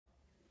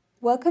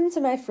Welcome to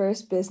my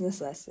first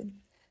business lesson.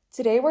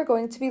 Today we're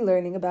going to be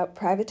learning about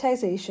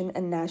privatization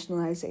and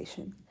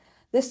nationalization.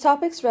 This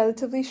topic's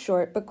relatively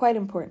short but quite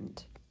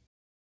important.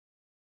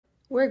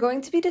 We're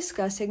going to be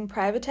discussing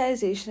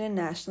privatization and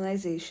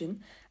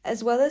nationalization,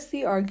 as well as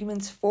the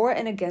arguments for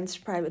and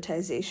against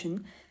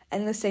privatization,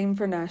 and the same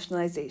for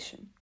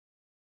nationalization.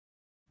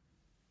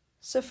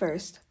 So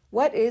first,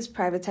 what is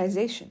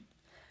privatization?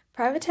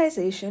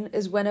 Privatization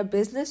is when a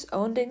business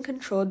owned and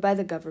controlled by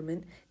the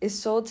government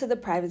is sold to the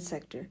private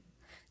sector.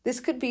 This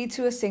could be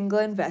to a single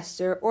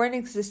investor or an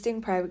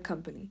existing private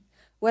company.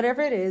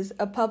 Whatever it is,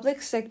 a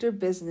public sector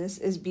business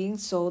is being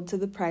sold to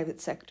the private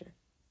sector.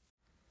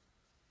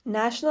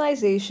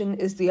 Nationalization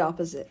is the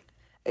opposite.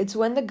 It's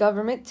when the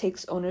government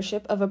takes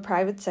ownership of a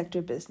private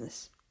sector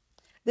business.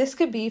 This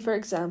could be, for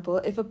example,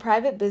 if a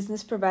private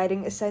business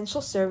providing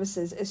essential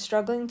services is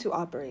struggling to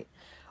operate,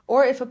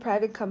 or if a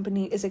private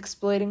company is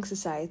exploiting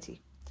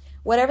society.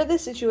 Whatever the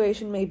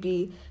situation may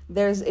be,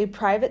 there's a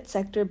private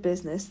sector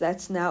business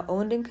that's now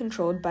owned and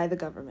controlled by the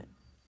government.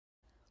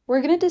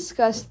 We're going to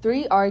discuss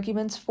 3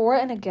 arguments for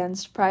and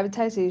against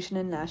privatization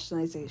and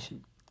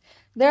nationalization.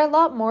 There are a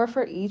lot more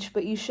for each,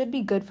 but you should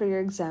be good for your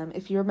exam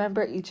if you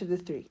remember each of the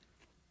 3.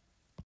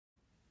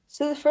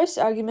 So the first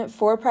argument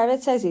for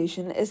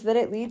privatization is that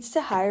it leads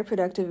to higher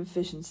productive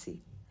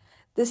efficiency.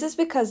 This is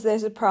because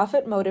there's a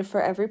profit motive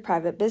for every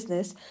private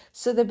business,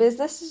 so the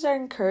businesses are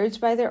encouraged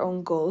by their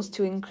own goals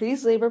to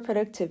increase labor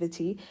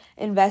productivity,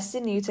 invest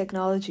in new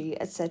technology,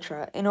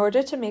 etc., in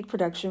order to make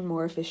production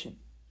more efficient.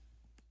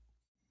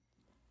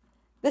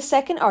 The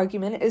second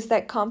argument is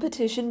that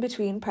competition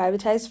between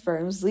privatized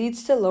firms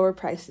leads to lower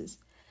prices.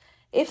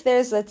 If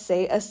there's, let's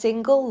say, a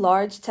single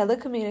large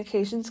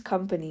telecommunications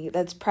company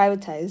that's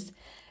privatized,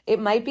 it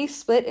might be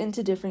split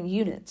into different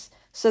units,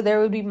 so there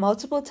would be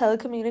multiple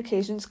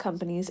telecommunications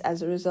companies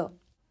as a result.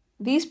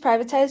 These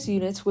privatized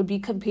units would be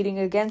competing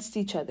against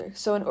each other,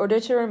 so in order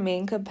to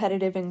remain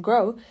competitive and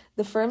grow,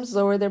 the firms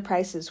lower their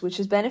prices, which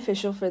is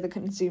beneficial for the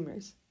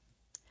consumers.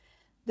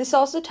 This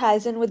also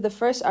ties in with the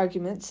first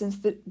argument, since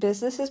the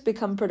businesses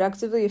become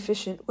productively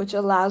efficient, which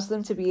allows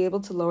them to be able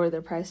to lower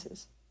their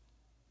prices.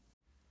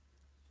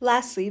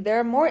 Lastly, there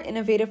are more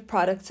innovative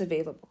products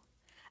available.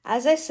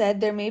 As I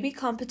said, there may be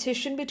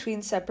competition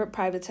between separate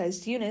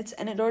privatized units,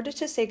 and in order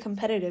to stay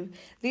competitive,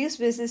 these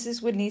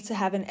businesses would need to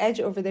have an edge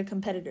over their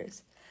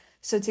competitors.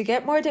 So to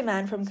get more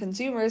demand from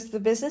consumers,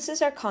 the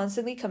businesses are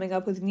constantly coming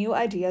up with new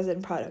ideas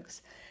and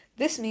products.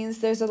 This means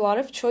there's a lot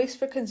of choice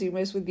for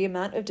consumers with the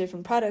amount of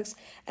different products,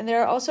 and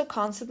there are also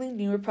constantly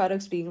newer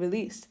products being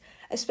released,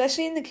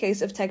 especially in the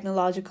case of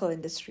technological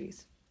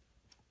industries.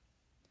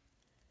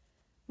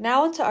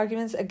 Now on to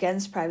arguments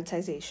against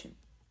privatization.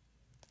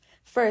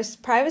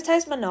 First,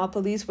 privatized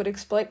monopolies would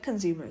exploit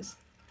consumers.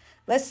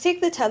 Let's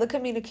take the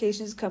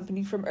telecommunications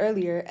company from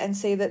earlier and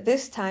say that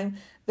this time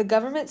the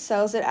government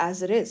sells it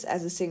as it is,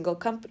 as a single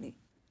company.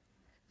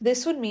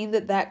 This would mean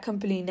that that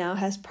company now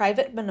has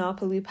private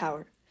monopoly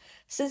power.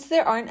 Since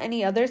there aren't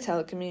any other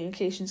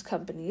telecommunications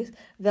companies,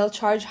 they'll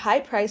charge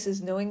high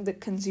prices knowing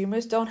that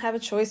consumers don't have a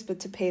choice but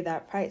to pay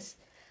that price.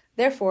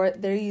 Therefore,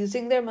 they're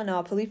using their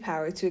monopoly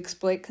power to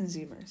exploit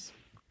consumers.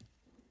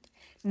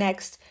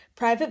 Next,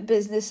 private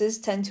businesses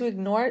tend to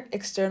ignore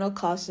external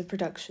costs of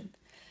production.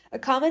 A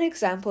common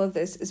example of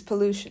this is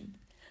pollution.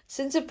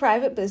 Since a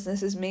private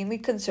business is mainly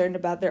concerned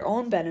about their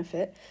own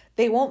benefit,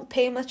 they won't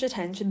pay much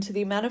attention to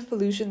the amount of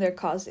pollution they're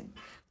causing,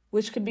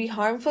 which could be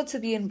harmful to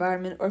the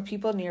environment or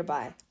people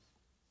nearby.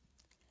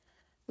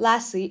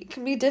 Lastly, it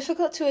can be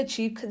difficult to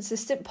achieve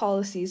consistent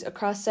policies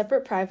across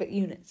separate private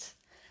units.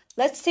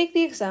 Let's take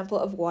the example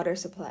of water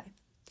supply.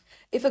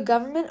 If a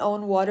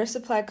government-owned water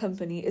supply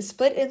company is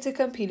split into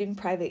competing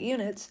private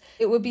units,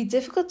 it would be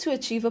difficult to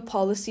achieve a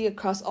policy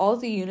across all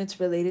the units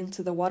relating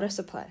to the water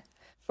supply.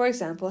 For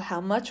example,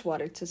 how much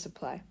water to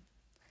supply.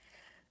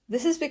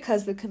 This is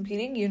because the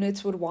competing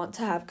units would want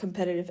to have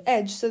competitive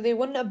edge, so they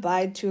wouldn't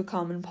abide to a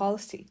common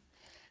policy.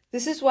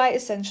 This is why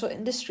essential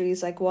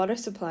industries like water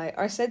supply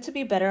are said to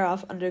be better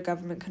off under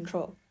government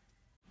control.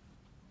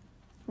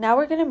 Now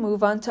we're going to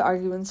move on to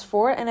arguments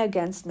for and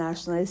against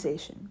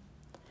nationalization.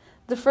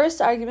 The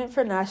first argument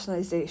for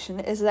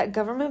nationalization is that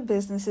government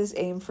businesses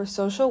aim for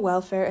social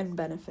welfare and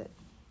benefit.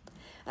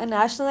 A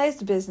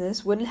nationalized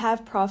business wouldn't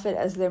have profit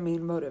as their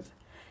main motive.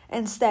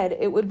 Instead,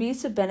 it would be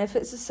to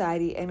benefit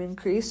society and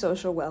increase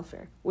social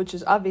welfare, which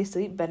is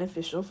obviously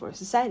beneficial for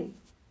society.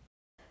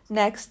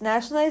 Next,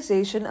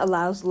 nationalization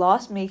allows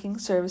loss-making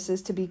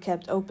services to be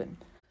kept open.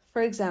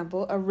 For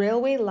example, a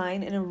railway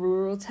line in a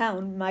rural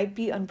town might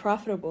be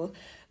unprofitable,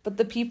 but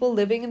the people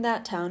living in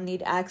that town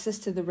need access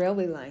to the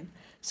railway line,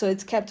 so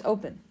it's kept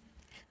open.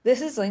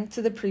 This is linked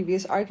to the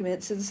previous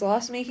argument, since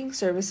loss-making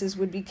services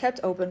would be kept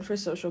open for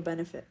social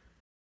benefit.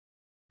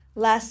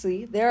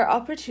 Lastly, there are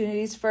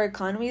opportunities for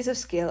economies of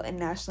scale in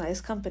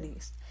nationalized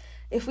companies.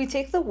 If we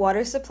take the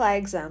water supply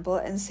example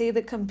and say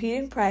that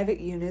competing private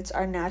units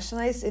are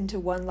nationalized into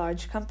one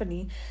large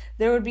company,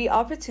 there would be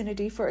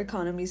opportunity for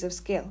economies of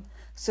scale.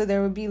 So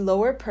there would be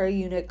lower per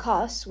unit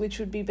costs, which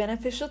would be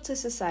beneficial to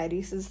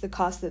society since the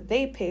cost that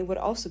they pay would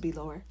also be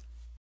lower.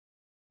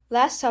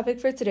 Last topic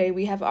for today,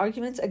 we have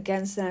arguments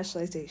against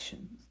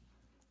nationalization.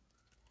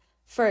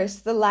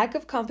 First, the lack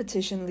of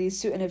competition leads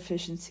to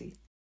inefficiency.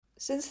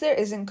 Since there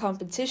isn't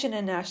competition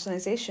in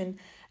nationalization,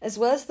 as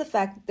well as the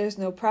fact that there's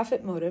no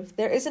profit motive,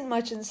 there isn't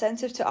much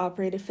incentive to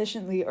operate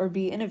efficiently or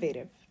be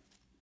innovative.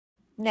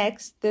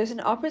 Next, there's an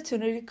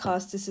opportunity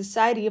cost to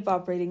society of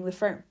operating the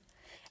firm.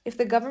 If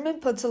the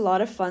government puts a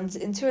lot of funds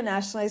into a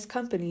nationalized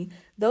company,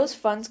 those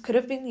funds could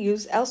have been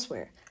used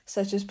elsewhere,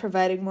 such as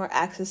providing more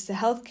access to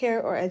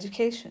healthcare or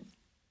education.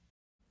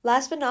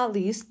 Last but not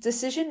least,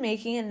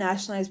 decision-making in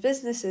nationalized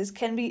businesses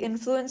can be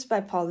influenced by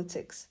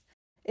politics.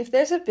 If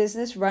there's a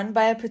business run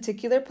by a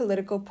particular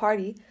political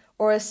party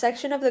or a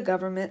section of the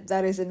government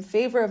that is in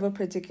favor of a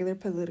particular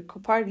political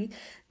party,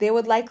 they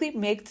would likely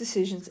make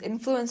decisions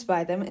influenced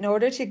by them in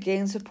order to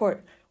gain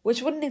support,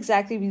 which wouldn't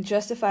exactly be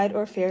justified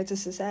or fair to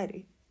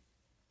society.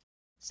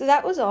 So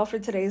that was all for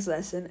today's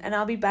lesson, and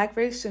I'll be back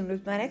very soon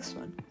with my next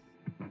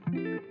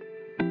one.